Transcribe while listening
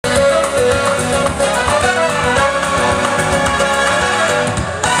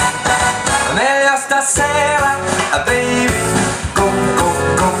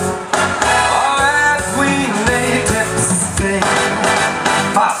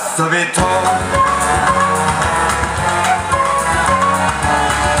så vi tar.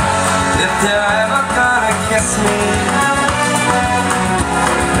 If you're ever gonna kiss me,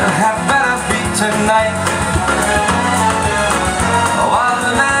 it had better be tonight. While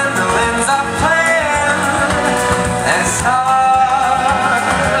the mandolins are playing and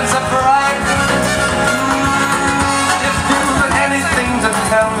stars are bright. If you've anything to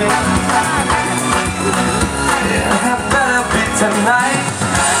tell me, it had better be tonight.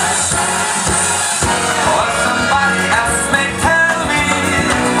 Or somebody else may tell me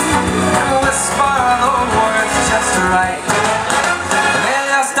and whisper the words just right. They're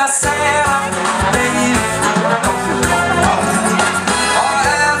just a sailor, baby. Or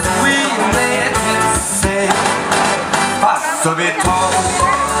as we made it say, passo vi tog.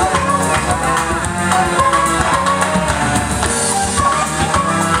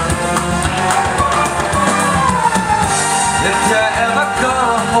 If you're ever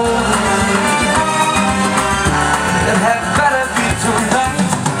gonna hold me, it had better be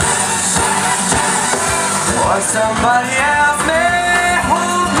tonight. Or somebody else may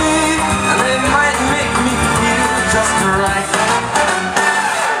hold me, and they might make me feel just right.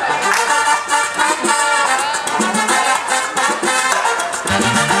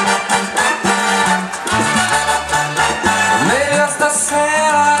 Maybe just a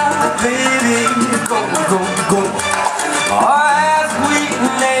sailor, baby, go, go, go. Or as we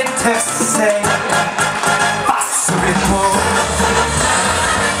may say,